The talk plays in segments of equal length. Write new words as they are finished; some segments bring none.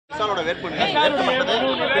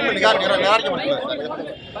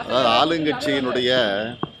அதாவது ஆளுங்கட்சியினுடைய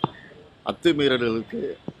அத்துமீறல்களுக்கு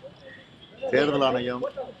தேர்தல் ஆணையம்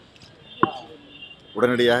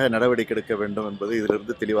உடனடியாக நடவடிக்கை எடுக்க வேண்டும் என்பது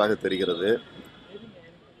இதிலிருந்து தெளிவாக தெரிகிறது.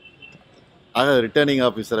 ஆக ரிட்டர்னிங்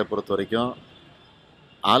ஆஃபீஸரை பொறுத்த வரைக்கும்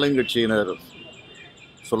ஆளுங்கட்சியினர்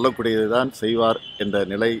சொல்லக்கூடியதுதான் செய்வார் என்ற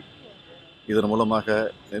நிலை இதன் மூலமாக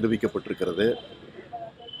நிரூபிக்கப்பட்டிருக்கிறது.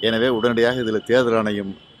 எனவே உடனடியாக இதில் தேர்தல்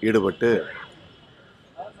ஆணையம் ஈடுபட்டு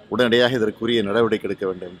உடனடியாக இதற்குரிய நடவடிக்கை எடுக்க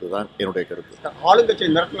வேண்டும் என்பதுதான் என்னுடைய கருத்து.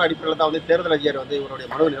 ஆளுங்கட்சியின் மிரட்டல் அடிப்படையில் தான் தேர்தல் அதிகாரி இவருடைய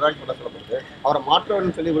மனு நிராகரிக்கப்பட சொல்லப்படுது. அவரை மாற்ற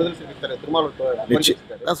வேண்டும் சொல்லி விடுதலை சிறுத்தைகள்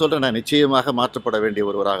திருமாவளவன் நான் சொல்றேன், நிச்சயமாக மாற்றப்பட வேண்டிய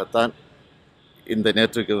ஒருவராகத்தான் இந்த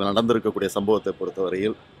நேற்றுக்கு நடந்திருக்கக்கூடிய சம்பவத்தை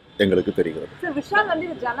பொறுத்தவரையில் எங்களுக்கு தெரிகிறது. விஷால்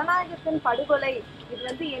ஜனநாயகத்தின் படுகொலை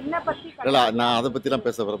இது என்ன பத்தி நான் அதை பற்றிலாம்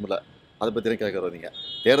பேச விரும்பல. அதை பற்றி கேட்க வரீங்க.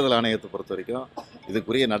 தேர்தல் ஆணையத்தை பொறுத்த வரைக்கும்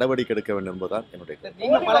இதுக்குரிய நடவடிக்கை எடுக்க வேண்டும் என்பதுதான் என்னுடைய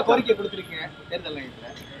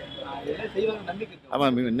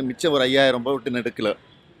ஆமாம். இன்னும் மிச்சம் ஒரு 5000 ஓட்டு எடுக்கல.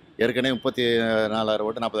 ஏற்கனவே 34,000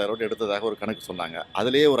 ஓட்டு 40,000 ஓட்டு எடுத்ததாக ஒரு கணக்கு சொன்னாங்க.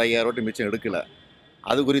 அதுலேயே ஒரு 5000 ஓட்டு மிச்சம் எடுக்கல.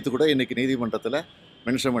 அது குறித்து கூட இன்னைக்கு நீதிமன்றத்தில்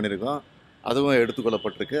மென்ஷன் பண்ணியிருக்கோம். அதுவும்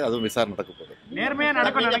எடுத்துக்கொள்ளப்பட்டிருக்கு. அதுவும் விசாரணை நடக்க போகுது.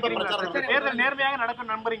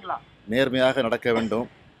 நேர்மையாக நடக்க வேண்டும்.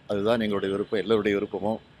 அதுதான் எங்களுடைய விருப்பம், எல்லோருடைய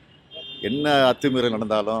விருப்பமும். என்ன அத்துமீறல்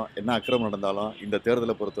நடந்தாலும், என்ன அக்கிரமம் நடந்தாலும் இந்த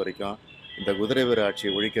தேர்தலை பொறுத்த வரைக்கும் இந்த குதிரை வீர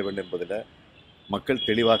ஆட்சியை ஒழிக்க வேண்டும் என்பதில் மக்கள்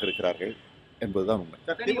தெளிவாக இருக்கிறார்கள் என்பதுதான் உண்மை.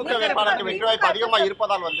 திமுக வேட்பாளருக்கு வெற்றி வாய்ப்பு அதிகமாக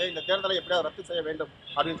இருப்பதால் இந்த தேர்தலை எப்படியாவது ரத்து செய்ய வேண்டும்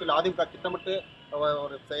அப்படின்னு சொல்லி அதிமுக திட்டமிட்டு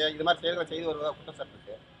ஒரு இது மாதிரி செயல்களை செய்து வருவதாக குற்றச்சாட்டு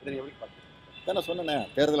இருக்கு. இதனை எப்படி பார்த்து நான் சொன்னேன்,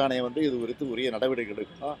 தேர்தல் ஆணையம் இது குறித்து உரிய நடவடிக்கை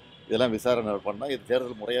எடுக்கணும். இதெல்லாம் விசாரணை பண்ணால் இது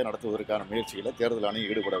தேர்தல் முறையாக நடத்துவதற்கான முயற்சிகளை தேர்தல் ஆணையம்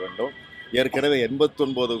ஈடுபட வேண்டும். ஏற்கனவே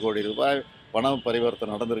 89 கோடி ரூபாய் பணம்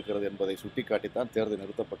பரிவர்த்தனை நடந்திருக்கிறது என்பதை சுட்டிக்காட்டித்தான் தேர்தல்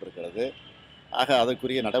நிறுத்தப்பட்டிருக்கிறது. ஆக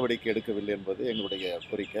அதற்குரிய நடவடிக்கை எடுக்கவில்லை என்பது எங்களுடைய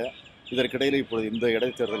கோரிக்கை. இதற்கிடையில் இப்பொழுது இந்த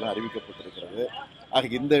இடைத்தேர்தல் அறிவிக்கப்பட்டிருக்கிறது. ஆக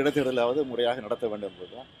இந்த இடைத்தேர்தலாவது முறையாக நடத்த வேண்டும்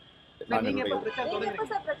என்பதுதான்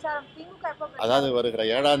அதாவது வருகிற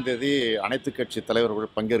 7ஆம் தேதி அனைத்து கட்சி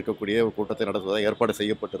தலைவர்கள் பங்கேற்கக்கூடிய கூட்டத்தை நடத்துவதாக ஏற்பாடு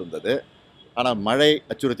செய்யப்பட்டிருந்தது. ஆனால் மழை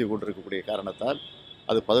அச்சுறுத்தி கொண்டிருக்கக்கூடிய காரணத்தால்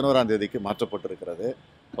அது 11ஆம் தேதிக்கு மாற்றப்பட்டிருக்கிறது.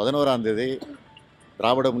 11ஆம் தேதி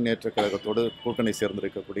திராவிட முன்னேற்ற கழகத்தோடு கூட்டணி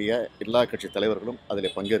சேர்ந்திருக்கக்கூடிய எல்லா கட்சி தலைவர்களும்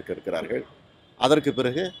அதில் பங்கேற்க இருக்கிறார்கள். அதற்கு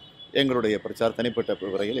பிறகு எங்களுடைய பிரச்சாரம் தனிப்பட்ட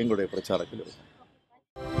முறையில் எங்களுடைய பிரச்சாரத்தில் இருக்கும்.